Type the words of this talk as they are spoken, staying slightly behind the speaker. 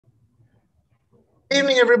Good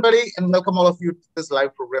evening, everybody, and welcome all of you to this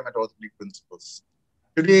live program at Orthopaedic Principles.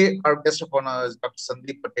 Today, our guest of honor is Dr.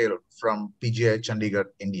 Sandeep Patel from PGI Chandigarh,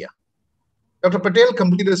 India. Dr. Patel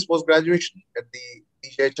completed his post-graduation at the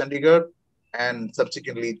PGI Chandigarh and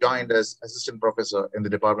subsequently joined as assistant professor in the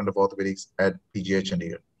Department of Orthopaedics at PGI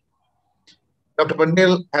Chandigarh. Dr.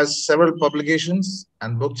 Patel has several publications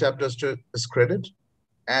and book chapters to his credit.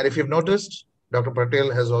 And if you've noticed, Dr.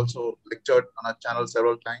 Patel has also lectured on our channel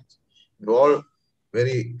several times. They're all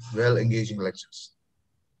very well engaging lectures.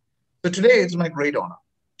 So today it's my great honor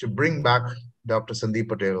to bring back Dr. Sandeep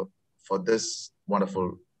Patel for this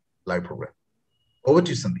wonderful live program. Over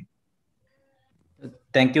to you, Sandeep.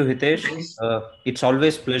 Thank you, Hitesh. It's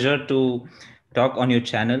always pleasure to talk on your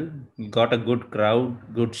channel. You got a good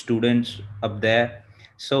crowd, good students up there.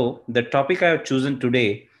 So the topic I have chosen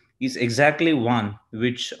today is exactly one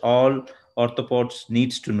which all orthopods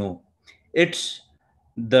needs to know. It's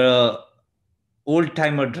the old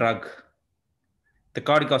timer drug, the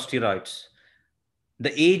corticosteroids,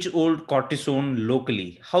 the age old cortisone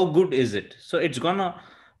locally. How good is it? So it's gonna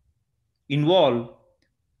involve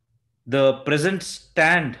the present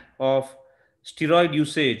stand of steroid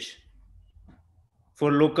usage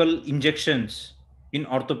for local injections in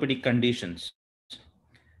orthopedic conditions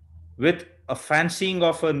with a fancying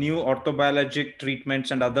of a new orthobiologic treatments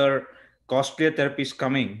and other costlier therapies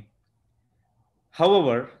coming.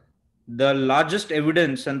 However, the largest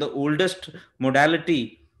evidence and the oldest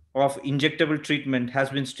modality of injectable treatment has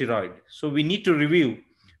been steroid. So we need to review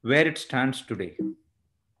where it stands today.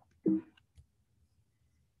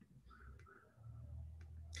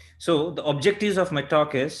 So the objectives of my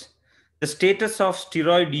talk is the status of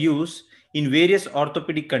steroid use in various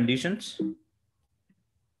orthopedic conditions.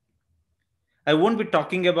 I won't be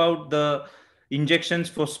talking about the injections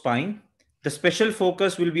for spine. The special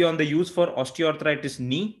focus will be on the use for osteoarthritis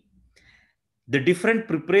knee, the different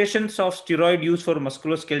preparations of steroid use for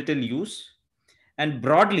musculoskeletal use, and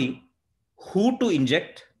broadly, who to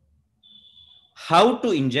inject, how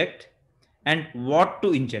to inject, and what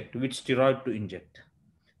to inject, which steroid to inject.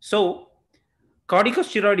 So,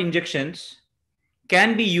 corticosteroid injections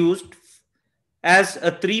can be used as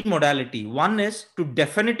a three modality. One is to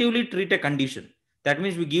definitively treat a condition. That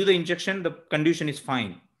means we give the injection, the condition is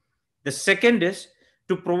fine. The second is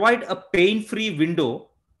to provide a pain-free window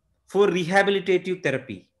for rehabilitative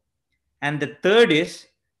therapy. And the third is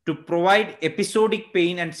to provide episodic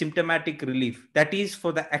pain and symptomatic relief. That is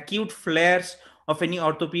for the acute flares of any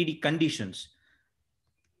orthopedic conditions.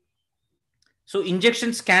 So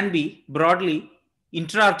injections can be broadly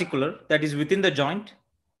intra-articular, that is within the joint,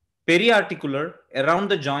 periarticular, around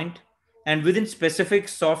the joint, and within specific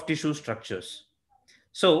soft tissue structures.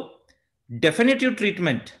 So definitive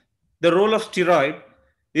treatment, the role of steroid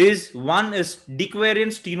is one is Diquarian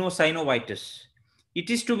stenosynovitis. It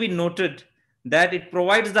is to be noted that it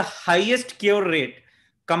provides the highest cure rate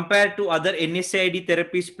compared to other NSAID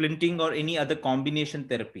therapy, splinting, or any other combination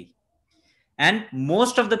therapy. And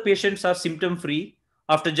most of the patients are symptom free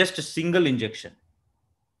after just a single injection.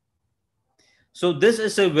 So this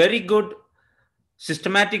is a very good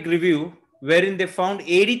systematic review wherein they found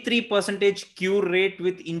 83% cure rate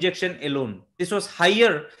with injection alone. This was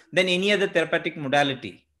higher than any other therapeutic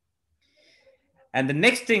modality. And the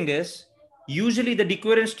next thing is, usually the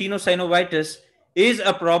Diquarian stenosynovitis is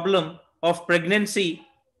a problem of pregnancy,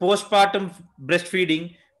 postpartum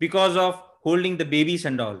breastfeeding because of holding the babies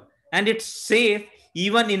and all. And it's safe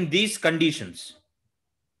even in these conditions.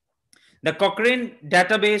 The Cochrane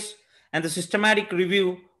database and the systematic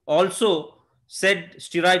review also said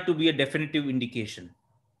steroid to be a definitive indication.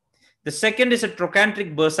 The second is a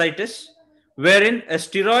trochanteric bursitis, wherein a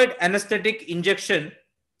steroid anesthetic injection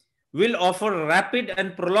will offer rapid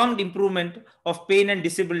and prolonged improvement of pain and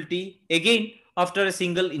disability, again after a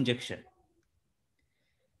single injection.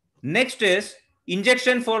 Next is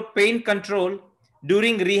injection for pain control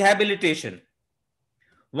during rehabilitation.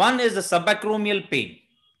 One is the subacromial pain.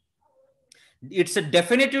 It's a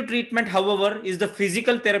definitive treatment, however, is the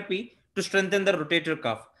physical therapy to strengthen the rotator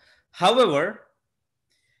cuff. However,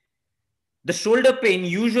 the shoulder pain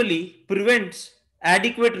usually prevents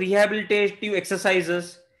adequate rehabilitative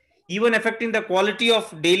exercises, even affecting the quality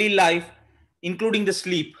of daily life, including the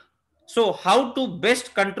sleep. So, how to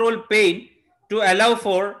best control pain to allow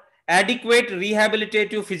for adequate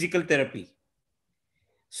rehabilitative physical therapy?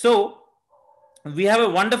 So, we have a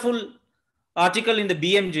wonderful article in the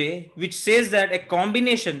BMJ which says that a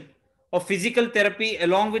combination of physical therapy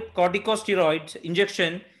along with corticosteroids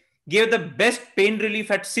injection gave the best pain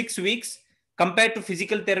relief at 6 weeks compared to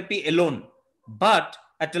physical therapy alone. But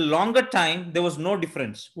at a longer time, there was no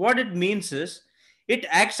difference. What it means is It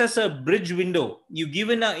acts as a bridge window. You give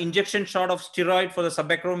in an injection shot of steroid for the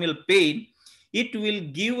subacromial pain, it will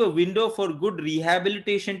give a window for good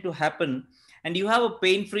rehabilitation to happen, and you have a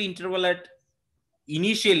pain-free interval at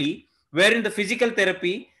initially, wherein the physical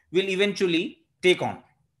therapy will eventually take on.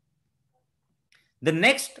 The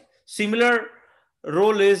next similar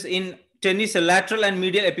role is in tennis lateral and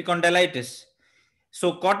medial epicondylitis.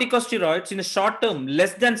 So corticosteroids in a short term,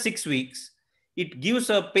 less than 6 weeks, it gives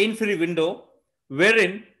a pain-free window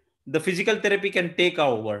wherein the physical therapy can take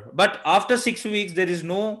over. But after 6 weeks, there is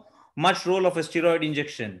no much role of a steroid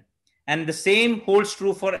injection. And the same holds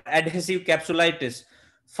true for adhesive capsulitis.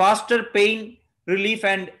 Faster pain relief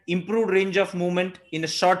and improved range of movement in a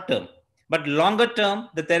short term. But longer term,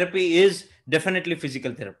 the therapy is definitely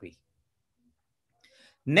physical therapy.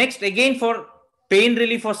 Next, again for pain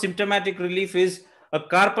relief or symptomatic relief is a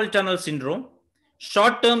carpal tunnel syndrome.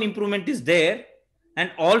 Short-term improvement is there,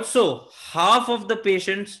 and also half of the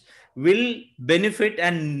patients will benefit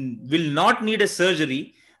and will not need a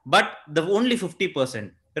surgery, but the only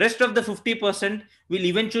 50%. Rest of the 50% will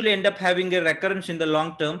eventually end up having a recurrence in the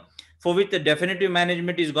long term, for which the definitive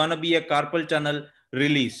management is going to be a carpal tunnel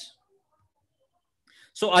release.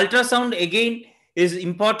 So ultrasound again is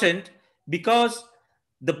important because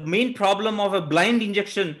the main problem of a blind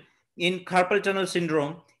injection in carpal tunnel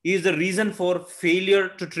syndrome is the reason for failure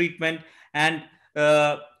to treatment and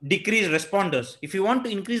decreased responders. If you want to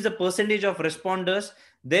increase the percentage of responders,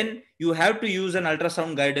 then you have to use an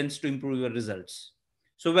ultrasound guidance to improve your results.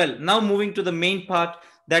 So well, now moving to the main part,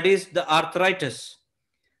 that is the arthritis.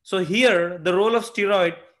 So here the role of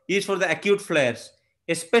steroid is for the acute flares,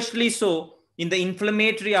 especially so in the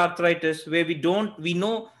inflammatory arthritis, where we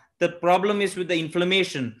know the problem is with the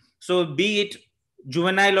inflammation. So be it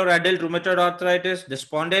juvenile or adult rheumatoid arthritis, the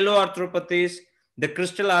spondyloarthropathies, the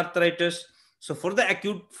crystal arthritis. So for the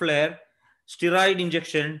acute flare, steroid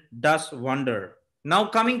injection does wonder. Now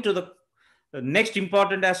coming to the next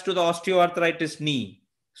important as to the osteoarthritis knee.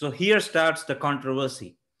 So here starts the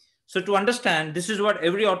controversy. So to understand, this is what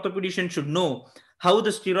every orthopedician should know, how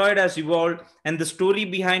the steroid has evolved and the story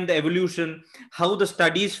behind the evolution, how the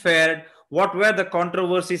studies fared, what were the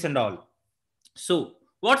controversies and all. So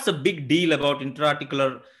what's the big deal about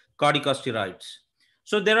intraarticular corticosteroids?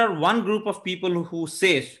 So there are one group of people who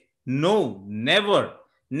says, no, never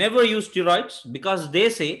use steroids because they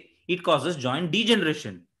say it causes joint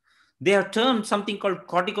degeneration. They have termed something called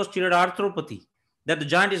corticosteroid arthropathy, that the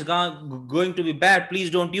joint is going to be bad,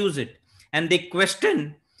 please don't use it. And they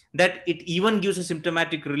question that it even gives a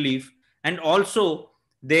symptomatic relief, and also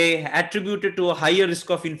they attribute it to a higher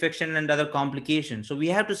risk of infection and other complications. So we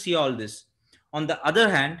have to see all this. On the other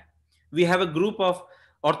hand, we have a group of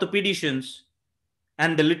orthopedicians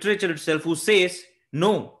and the literature itself who says,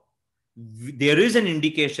 no, there is an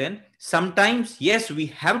indication. Sometimes, yes, we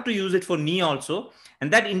have to use it for knee also.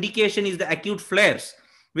 And that indication is the acute flares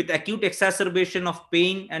with acute exacerbation of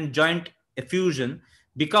pain and joint effusion,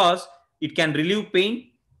 because it can relieve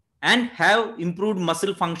pain and have improved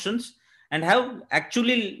muscle functions and have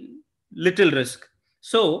actually little risk.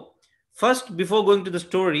 So first, before going to the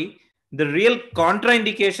story, the real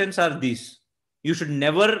contraindications are these. You should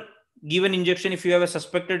never give an injection if you have a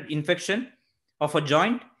suspected infection of a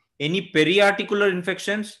joint, any periarticular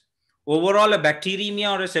infections, overall a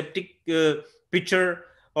bacteremia or a septic picture,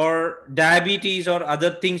 or diabetes or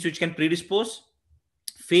other things which can predispose.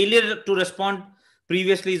 Failure to respond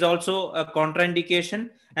previously is also a contraindication,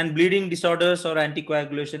 and bleeding disorders or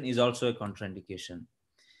anticoagulation is also a contraindication.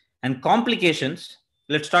 And complications,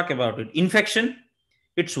 let's talk about it. Infection,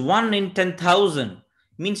 it's 1 in 10,000,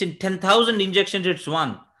 means in 10,000 injections it's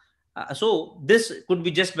 1. So this could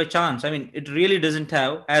be just by chance. I mean, it really doesn't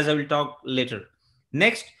have, as I will talk later.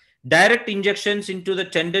 Next, direct injections into the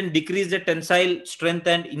tendon decrease the tensile strength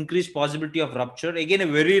and increase possibility of rupture. Again, a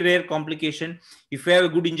very rare complication. If you have a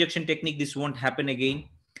good injection technique, this won't happen again.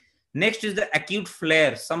 Next is the acute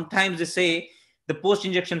flare. Sometimes they say the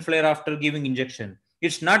post-injection flare after giving injection.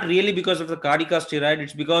 It's not really because of the corticosteroid,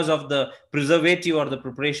 it's because of the preservative or the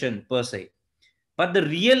preparation per se. But the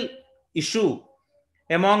real issue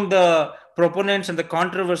among the proponents and the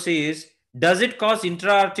controversy is, does it cause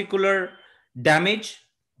intra-articular damage?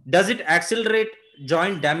 Does it accelerate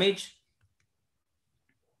joint damage?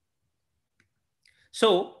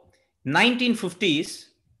 So 1950s,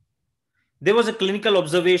 there was a clinical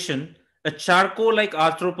observation, a charcot-like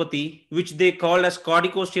arthropathy, which they called as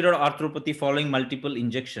corticosteroid arthropathy following multiple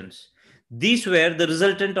injections. These were the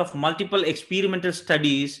resultant of multiple experimental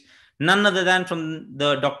studies, none other than from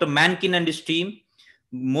the Dr. Mankin and his team,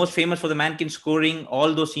 most famous for the Mankin scoring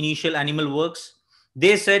all those initial animal works.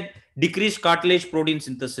 They said decreased cartilage protein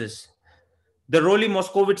synthesis. The Rowley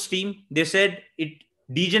Moskowitz team, they said it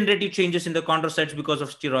degenerative changes in the chondrocytes because of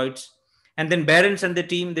steroids. And then Behrens and the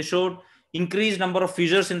team, they showed increased number of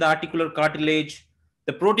fissures in the articular cartilage.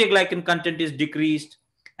 The proteoglycan content is decreased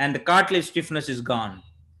and the cartilage stiffness is gone.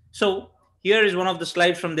 So here is one of the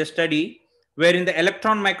slides from their study where in the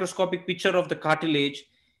electron microscopic picture of the cartilage,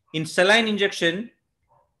 in saline injection,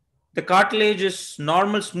 the cartilage is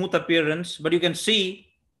normal smooth appearance, but you can see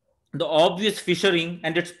the obvious fissuring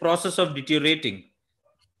and its process of deteriorating.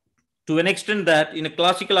 To an extent that in a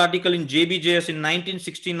classical article in JBJS in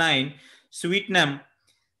 1969, Sweetnam,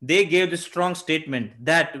 they gave the strong statement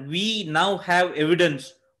that we now have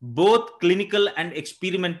evidence, both clinical and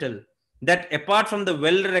experimental, that apart from the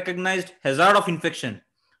well-recognized hazard of infection,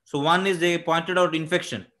 so one is they pointed out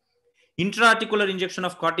infection, intraarticular injection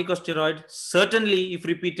of corticosteroid certainly, if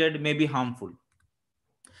repeated, may be harmful.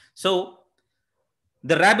 So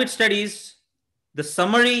the rabbit studies, the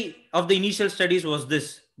summary of the initial studies was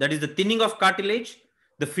this, that is the thinning of cartilage,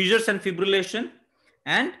 the fissures and fibrillation,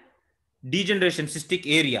 and degeneration, cystic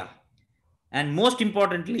area. And most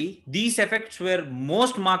importantly, these effects were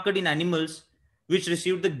most marked in animals which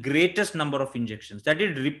received the greatest number of injections. That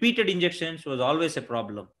is, repeated injections was always a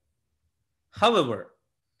problem. However,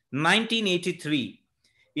 1983,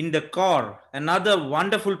 in the core, another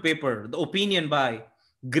wonderful paper, the opinion by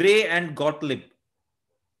Gray and Gottlieb,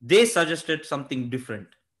 they suggested something different.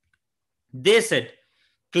 They said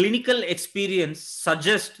clinical experience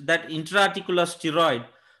suggests that intraarticular steroid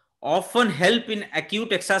often help in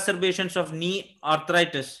acute exacerbations of knee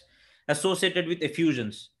arthritis associated with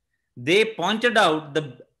effusions. They pointed out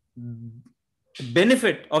the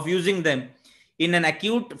benefit of using them in an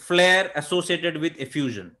acute flare associated with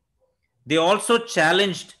effusion. They also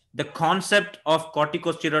challenged the concept of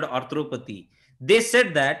corticosteroid arthropathy. They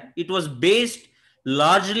said that it was based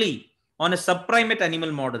largely on a subprimate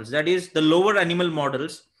animal models, that is the lower animal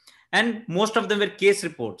models, and most of them were case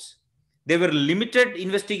reports. They were limited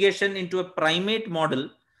investigation into a primate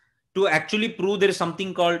model to actually prove there is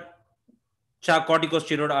something called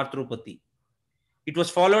corticosteroid arthropathy. It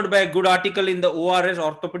was followed by a good article in the ORS,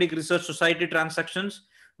 Orthopaedic Research Society Transactions,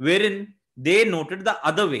 wherein they noted the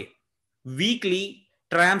other way. Weekly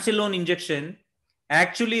triamcinolone injection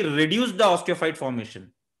actually reduced the osteophyte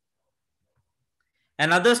formation.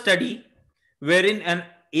 Another study wherein an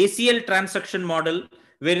ACL transaction model,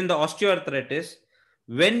 wherein the osteoarthritis,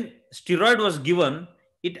 when steroid was given,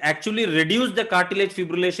 it actually reduced the cartilage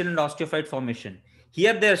fibrillation and osteophyte formation.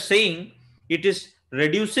 Here they are saying it is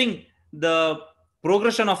reducing the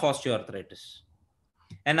progression of osteoarthritis.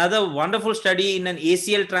 Another wonderful study in an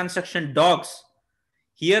ACL transaction dogs,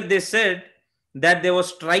 here they said that there was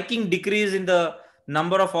striking decrease in the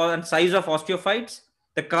number of and size of osteophytes,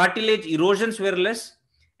 the cartilage erosions were less,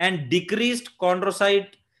 and decreased chondrocyte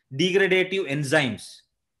degradative enzymes.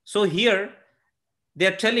 So here they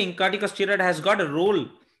are telling corticosteroid has got a role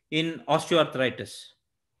in osteoarthritis.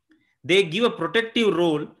 They give a protective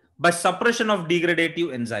role by suppression of degradative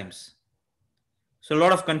enzymes. So a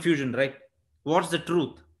lot of confusion, right? What's the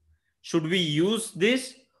truth? Should we use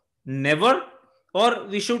this? Never, or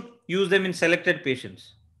we should use them in selected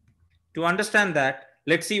patients? To understand that,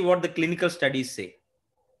 let's see what the clinical studies say.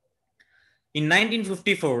 In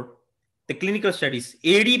 1954, the clinical studies,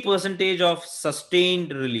 80% of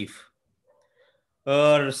sustained relief.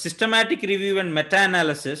 Systematic review and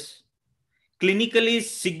meta-analysis, clinically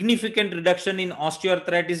significant reduction in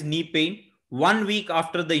osteoarthritis knee pain 1 week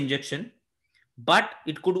after the injection, but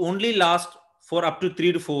it could only last for up to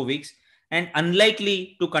 3 to 4 weeks and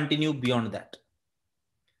unlikely to continue beyond that.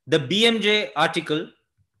 The BMJ article,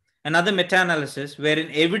 another meta-analysis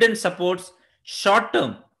wherein evidence supports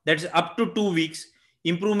short-term, that's up to 2 weeks,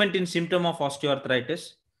 improvement in symptom of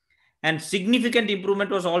osteoarthritis, and significant improvement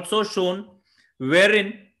was also shown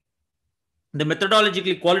wherein the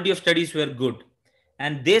methodologically quality of studies were good.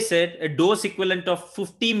 And they said a dose equivalent of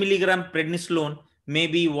 50 milligram prednisolone may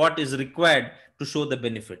be what is required to show the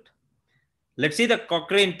benefit. Let's see the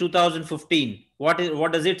Cochrane 2015. What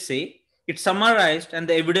does it say? It summarized and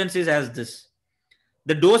the evidence is as this.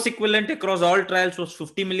 The dose equivalent across all trials was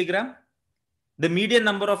 50 milligram. The median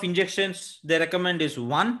number of injections they recommend is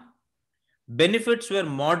 1. Benefits were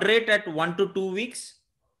moderate at 1 to 2 weeks.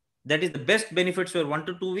 That is, the best benefits were 1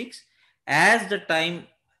 to 2 weeks. As the time,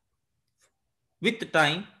 with the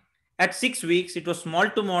time, at 6 weeks, it was small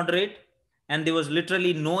to moderate and there was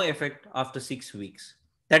literally no effect after 6 weeks.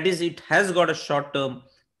 That is, it has got a short-term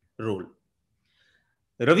role.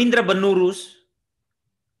 Ravindra Bannuru's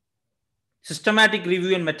systematic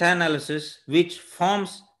review and meta-analysis, which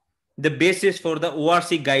forms the basis for the ORC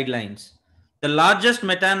guidelines. The largest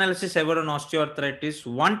meta-analysis ever on osteoarthritis,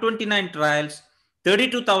 129 trials,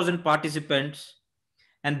 32,000 participants,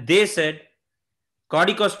 and they said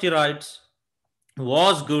corticosteroids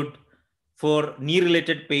was good for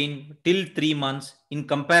knee-related pain till 3 months in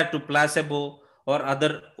compared to placebo or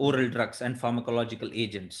other oral drugs and pharmacological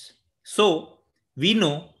agents. So we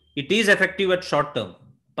know it is effective at short term,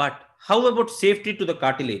 but how about safety to the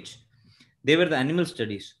cartilage? They were the animal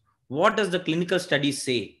studies. What does the clinical study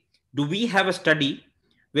say? Do we have a study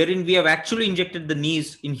wherein we have actually injected the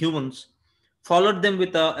knees in humans, followed them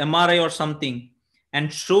with a MRI or something,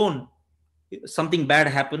 and shown something bad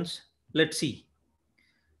happens? Let's see.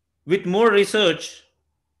 With more research,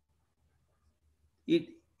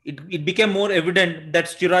 it became more evident that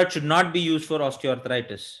steroids should not be used for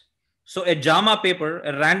osteoarthritis. So a JAMA paper,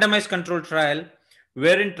 a randomized controlled trial,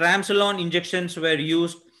 wherein triamcinolone injections were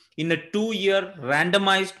used in a 2-year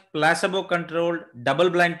randomized placebo-controlled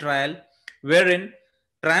double-blind trial, wherein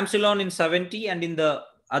triamcinolone in 70 and in the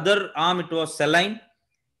other arm it was saline,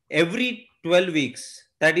 every 12 weeks,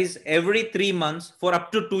 that is every 3 months for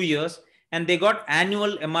up to 2 years, and they got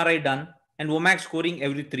annual MRI done and WOMAC scoring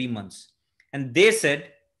every 3 months. And they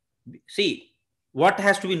said, see, what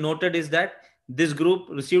has to be noted is that this group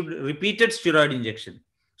received repeated steroid injection.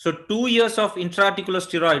 So 2 years of intraarticular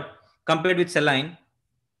steroid compared with saline,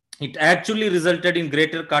 it actually resulted in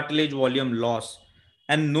greater cartilage volume loss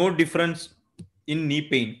and no difference in knee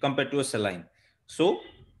pain compared to a saline. So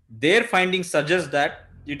their findings suggest that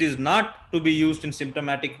it is not to be used in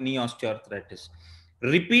symptomatic knee osteoarthritis.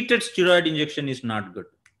 Repeated steroid injection is not good.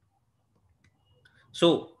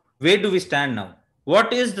 So where do we stand now?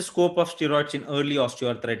 What is the scope of steroids in early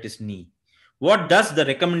osteoarthritis knee? What does the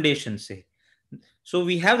recommendation say? So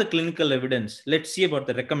we have the clinical evidence. Let's see about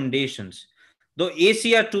the recommendations. The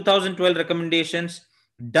ACR 2012 recommendations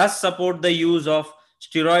does support the use of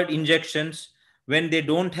steroid injections when they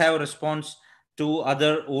don't have a response to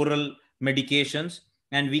other oral medications.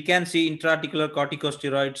 And we can see intraarticular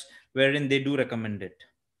corticosteroids wherein they do recommend it.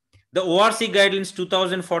 The ORC guidelines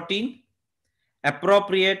 2014,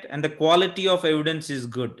 appropriate, and the quality of evidence is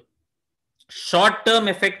good. Short-term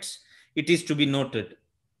effects, it is to be noted.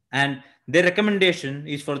 And their recommendation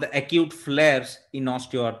is for the acute flares in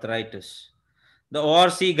osteoarthritis. The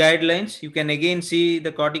ORC guidelines, you can again see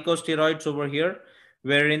the corticosteroids over here,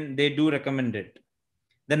 wherein they do recommend it.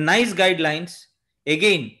 The NICE guidelines,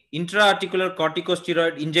 again, intraarticular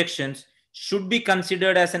corticosteroid injections should be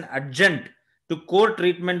considered as an adjunct to core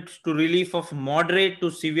treatment to relief of moderate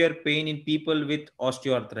to severe pain in people with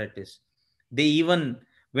osteoarthritis. They even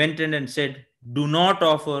went in and said, do not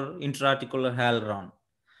offer intraarticular hyaluron.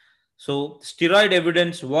 So steroid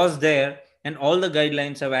evidence was there and all the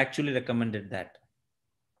guidelines have actually recommended that.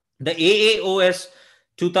 The AAOS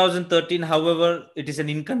 2013, however, it is an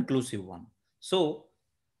inconclusive one. So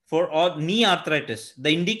for knee arthritis,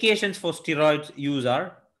 the indications for steroids use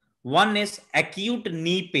are: one is acute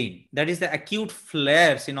knee pain, that is the acute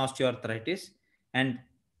flares in osteoarthritis, and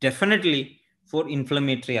definitely for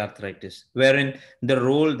inflammatory arthritis, wherein the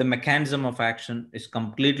role, the mechanism of action is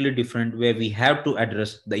completely different, where we have to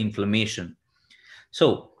address the inflammation.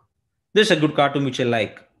 So this is a good cartoon which I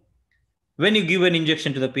like. When you give an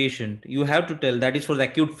injection to the patient, you have to tell that is for the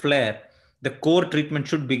acute flare. The core treatment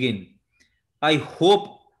should begin. I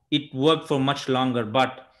hope it worked for much longer,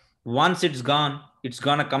 but once it's gone, it's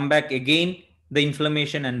gonna come back again. The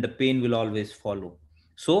inflammation and the pain will always follow.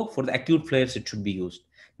 So for the acute flares, it should be used.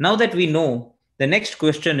 Now that we know, the next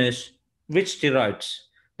question is which steroids?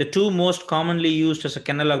 The two most commonly used as a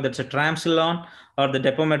analog, that's a triamcinolone, or the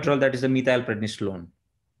depomedrol, that is the methylprednisolone.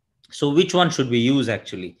 So which one should we use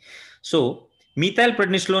actually? So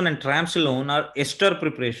methylprednisolone and triamcinolone are ester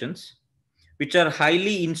preparations which are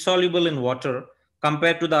highly insoluble in water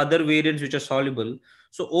compared to the other variants which are soluble.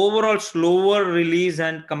 So overall slower release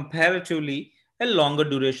and comparatively a longer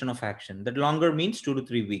duration of action. That longer means 2 to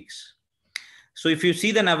 3 weeks. So if you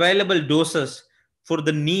see the available doses for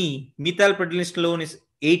the knee, methylprednisolone is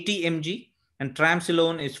 80 mg and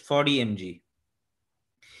triamcinolone is 40 mg.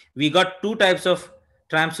 We got two types of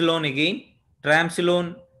triamcinolone again,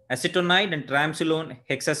 triamcinolone acetonide and triamcinolone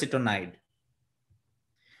hexacetonide.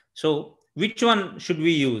 So which one should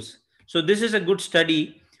we use? So this is a good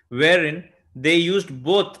study wherein they used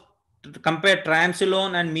both to compare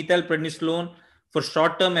triamcinolone and methylprednisolone for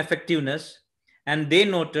short-term effectiveness, and they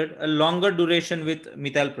noted a longer duration with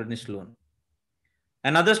methylprednisolone.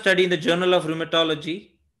 Another study in the Journal of Rheumatology,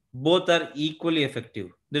 both are equally effective.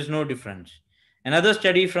 There's no difference. Another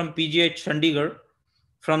study from PGI Chandigarh,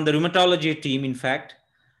 from the rheumatology team, in fact,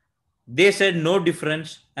 they said no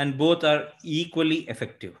difference and both are equally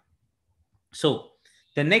effective. So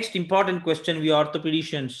The next important question we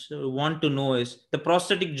orthopedicians want to know is the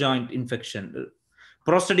prosthetic joint infection,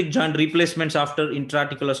 prosthetic joint replacements after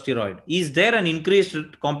intraarticular steroid. Is there an increased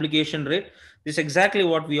complication rate? This is exactly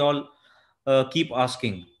what we all keep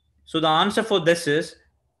asking. So the answer for this is,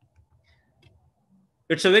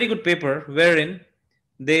 it's a very good paper wherein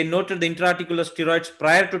they noted the intraarticular steroids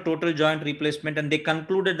prior to total joint replacement and they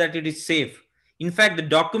concluded that it is safe. In fact, the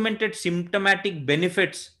documented symptomatic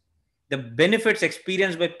benefits, the benefits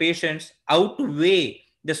experienced by patients outweigh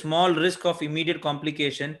the small risk of immediate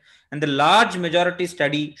complication, and the large majority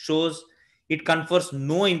study shows it confers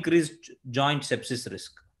no increased joint sepsis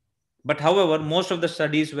risk. But however, most of the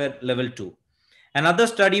studies were level 2. Another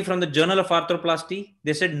study from the Journal of Arthroplasty,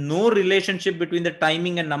 they said no relationship between the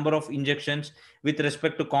timing and number of injections with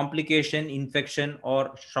respect to complication, infection,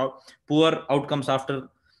 or poor outcomes after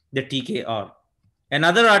the TKR.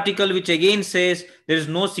 Another article which again says there is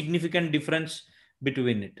no significant difference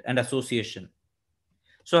between it and association.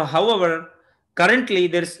 So, however, currently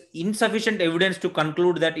there is insufficient evidence to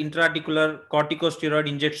conclude that intraarticular corticosteroid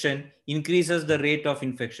injection increases the rate of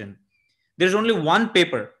infection. There is only one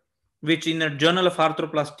paper which in a Journal of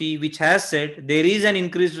Arthroplasty which has said there is an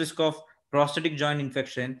increased risk of prosthetic joint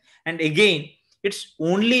infection, and again it's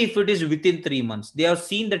only if it is within 3 months. They have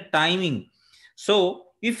seen the timing. So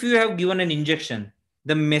if you have given an injection,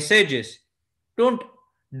 the message is don't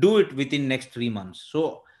do it within next 3 months.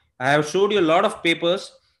 So I have showed you a lot of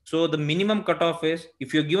papers. So the minimum cutoff is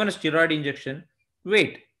if you're given a steroid injection,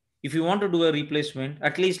 wait. If you want to do a replacement,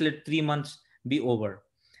 at least let 3 months be over.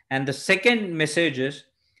 And the second message is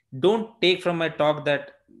don't take from my talk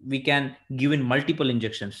that we can give in multiple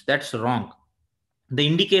injections. That's wrong. The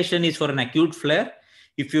indication is for an acute flare.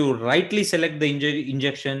 If you rightly select the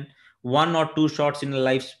injection, 1 or 2 shots in a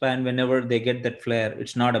lifespan whenever they get that flare,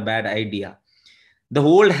 it's not a bad idea. The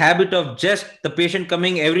whole habit of just the patient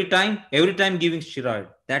coming every time giving steroid,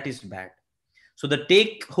 that is bad. So the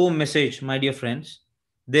take home message, my dear friends,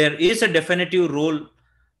 there is a definitive role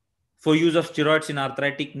for use of steroids in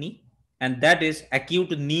arthritic knee, and that is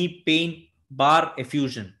acute knee pain bar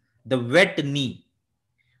effusion, the wet knee.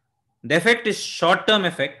 The effect is short-term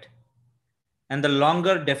effect, and the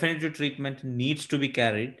longer definitive treatment needs to be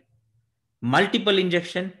carried. Multiple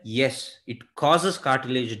injection, yes, it causes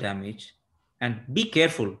cartilage damage, and be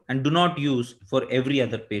careful and do not use for every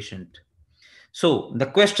other patient. So the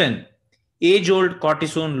question, age-old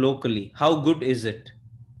cortisone locally, how good is it?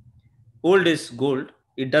 Old is gold.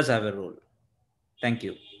 It does have a role. Thank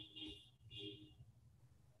you.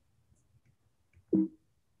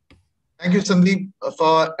 Thank you, Sandeep,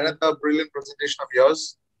 for another brilliant presentation of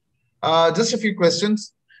yours. Just a few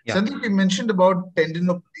questions. Yeah. Sandeep, you mentioned about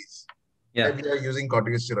tendinopathies. Yeah. We are using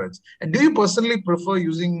corticosteroids. And do you personally prefer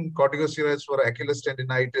using corticosteroids for Achilles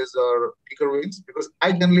tendinitis or weaker veins? Because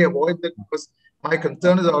I generally avoid that because my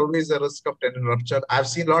concern is always the risk of tendon rupture. I've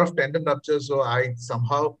seen a lot of tendon ruptures, so I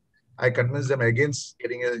convince them against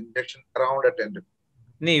getting an injection around a tendon.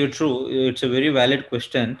 No, you're true. It's a very valid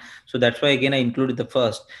question. So that's why again I included the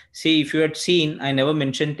first. See, if you had seen, I never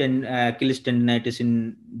mentioned Achilles tendinitis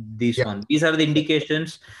in this one. These are the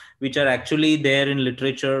indications which are actually there in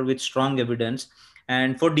literature with strong evidence.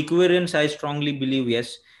 And for dequirence, I strongly believe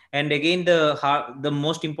yes. And again, the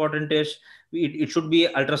most important is it should be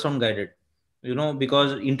ultrasound guided.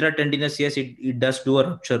 Because intratendinous, yes, it does do a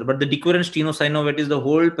rupture, but the dequirence tenosynovitis, the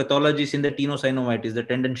whole pathology is in the tenosynovitis, the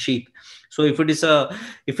tendon sheath. So if it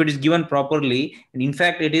is given properly, and in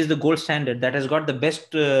fact, it is the gold standard that has got the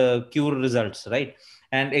best cure results, right?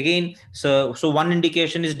 And again, so one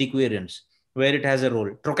indication is dequirence, where it has a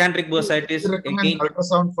role. Trochanteric bursitis. You recommend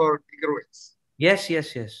ultrasound for weaker veins? Yes.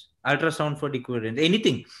 Ultrasound for dequirence.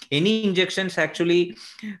 Any injections, actually,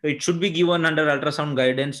 it should be given under ultrasound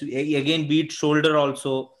guidance. Again, be it shoulder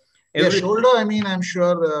also. Shoulder, I mean, I'm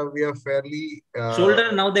sure we are fairly...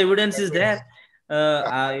 shoulder, now the evidence is there.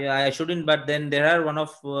 I shouldn't, but then there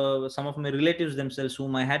are some of my relatives themselves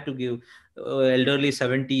whom I had to give elderly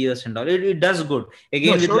 70 years and all. It does good.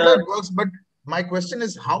 Again, shoulder works, but my question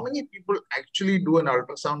is how many people actually do an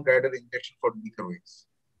ultrasound guided injection for weaker veins?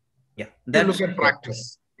 Yeah, you look at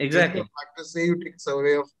practice. Exactly. Practice, say you take a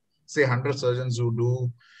survey of say 100 surgeons who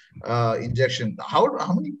do injection. How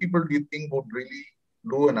many people do you think would really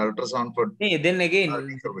do an ultrasound for? Hey, then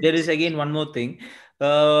again, there is again one more thing.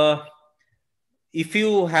 If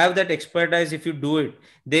you have that expertise, if you do it,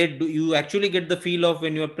 you actually get the feel of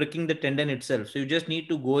when you are pricking the tendon itself. So you just need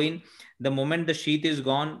to go in. The moment the sheath is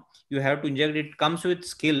gone, you have to inject. It comes with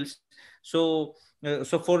skills. So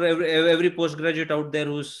for every postgraduate out there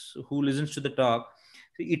who listens to the talk,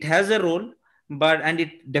 it has a role, and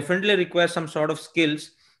it definitely requires some sort of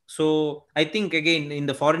skills. So I think again in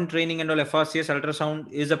the foreign training and all, FRCS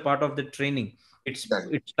ultrasound is a part of the training.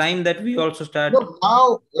 Exactly. It's time that we also start. No,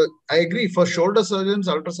 now I agree. For shoulder surgeons,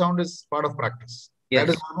 ultrasound is part of practice. That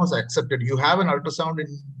is Yes, almost accepted. You have an ultrasound in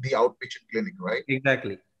the outpatient clinic, right?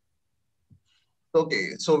 exactly. Okay,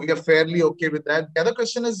 so we are fairly okay with that. The other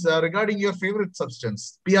question is regarding your favorite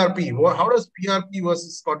substance, PRP. How does PRP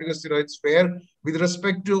versus corticosteroids fare with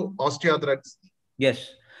respect to osteoarthritis? Yes.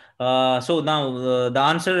 So now the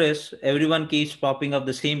answer is everyone keeps popping up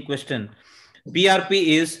the same question. PRP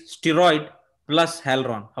is steroid plus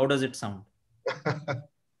Hyaluron. How does it sound?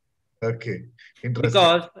 Okay, interesting.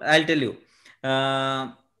 Because I'll tell you,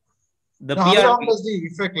 uh, the Now, how long PRP. does the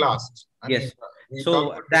effect last? I mean, Yes. we talk So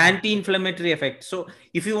about the treatment. anti-inflammatory effect. So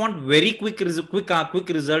if you want very quick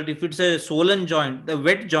result, if it's a swollen joint, the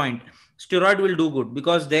wet joint, steroid will do good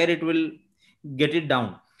because there it will get it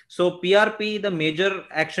down. So PRP, the major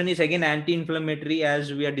action is again anti-inflammatory,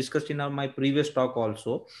 as we had discussed in my previous talk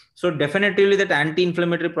also. So definitely that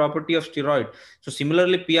anti-inflammatory property of steroid. So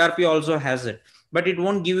similarly, PRP also has it, but it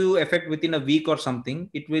won't give you effect within a week or something.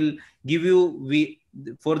 It will give you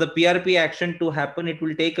for the PRP action to happen. It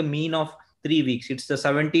will take a mean of 3 weeks. It's the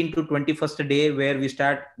 17th to 21st day where we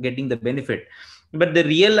start getting the benefit. But the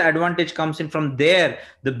real advantage comes in from there.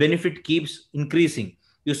 The benefit keeps increasing.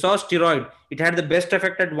 You saw steroid, it had the best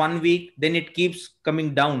effect at 1 week, then it keeps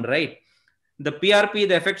coming down, right? The PRP,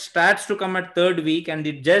 the effect starts to come at third week and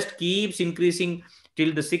it just keeps increasing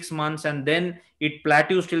till the 6 months, and then it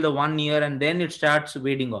plateaus till the 1 year, and then it starts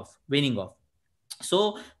waning off.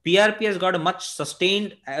 So PRP has got a much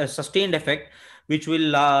sustained effect, which will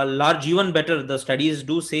large even better. The studies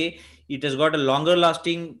do say it has got a longer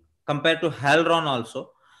lasting compared to Hyaluron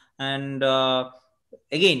also. And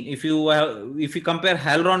again, if you compare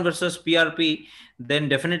Hyaluron versus PRP, then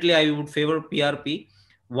definitely I would favor PRP.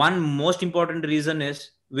 One most important reason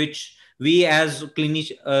is, which we as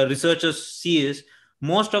researchers see, is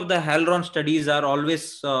most of the Hyaluron studies are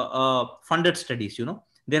always funded studies.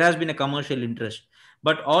 There has been a commercial interest,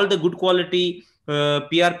 but all the good quality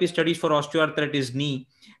PRP studies for osteoarthritis knee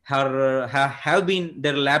have been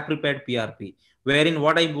their lab prepared PRP. Wherein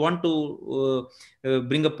what I want to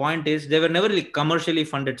bring a point is, they were never really commercially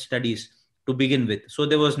funded studies to begin with. So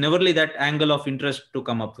there was never really that angle of interest to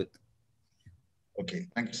come up with. Okay,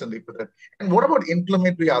 thank you, Sandeep, for that. And what about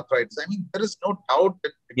inflammatory arthritis? I mean, there is no doubt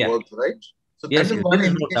that it Yeah. works, right? So that Yes, is yes, one there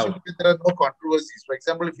is no indication doubt. that there are no controversies. For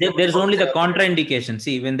example, if you have a There's only the psoriasis, contraindication.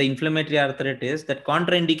 See, when the inflammatory arthritis, that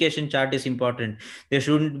contraindication chart is important. They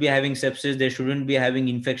shouldn't be having sepsis. They shouldn't be having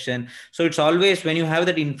infection. So it's always, when you have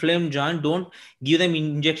that inflamed joint, don't give them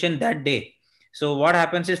injection that day. So what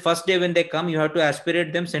happens is, first day when they come, you have to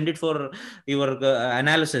aspirate them, send it for your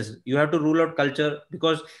analysis. You have to rule out culture,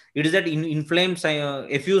 because it is that inflamed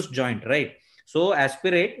effused joint, right? So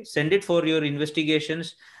aspirate, send it for your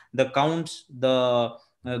investigations, the counts, the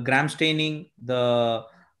gram staining, the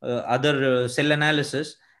other cell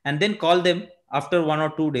analysis, and then call them after 1 or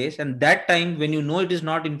 2 days. And that time, when you know it is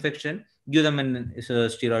not infection, give them an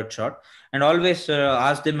steroid shot. And always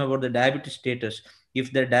ask them about the diabetes status.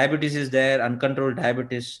 If the diabetes is there, uncontrolled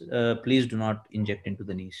diabetes, please do not inject into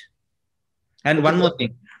the knees. And okay, one more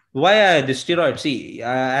thing, why the steroid? See,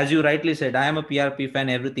 as you rightly said, I am a PRP fan,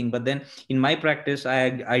 everything. But then in my practice,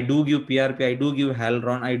 I do give PRP, I do give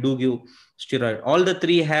Hyaluron, I do give steroid. All the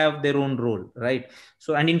three have their own role, right?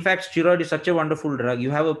 So, and in fact, steroid is such a wonderful drug.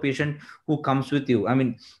 You have a patient who comes with you. I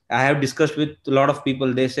mean, I have discussed with a lot of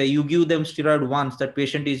people. They say you give them steroid once, that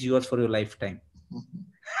patient is yours for your lifetime.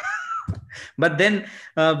 But then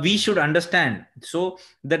we should understand, so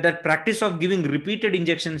that practice of giving repeated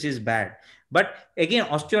injections is bad. But again,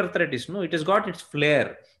 osteoarthritis, no, it has got its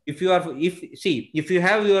flair. If you have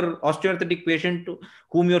your osteoarthritic patient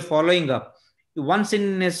whom you're following up, once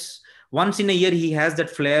in his once in a year, he has that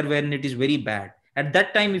flare when it is very bad. At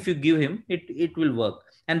that time, if you give him, it will work.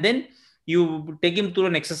 And then you take him through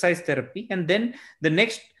an exercise therapy, and then the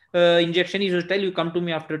next injection, he will tell you, come to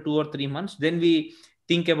me after 2 or 3 months. Then we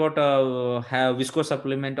think about have visco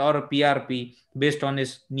supplement or a PRP based on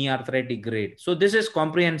his knee arthritic grade. So this is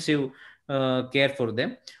comprehensive care for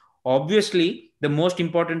them. Obviously, the most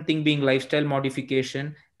important thing being lifestyle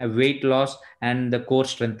modification, weight loss, and the core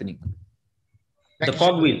strengthening. The thank you so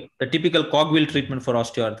much. cogwheel, the typical cogwheel treatment for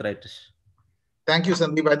osteoarthritis. Thank you,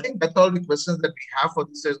 Sandeep. I think that's all the questions that we have for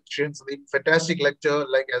this session, Sandeep. Fantastic lecture,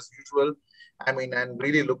 like as usual. I mean, and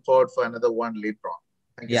really look forward for another one later on.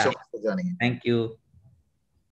 Thank you so Yeah. much for joining in. Thank you.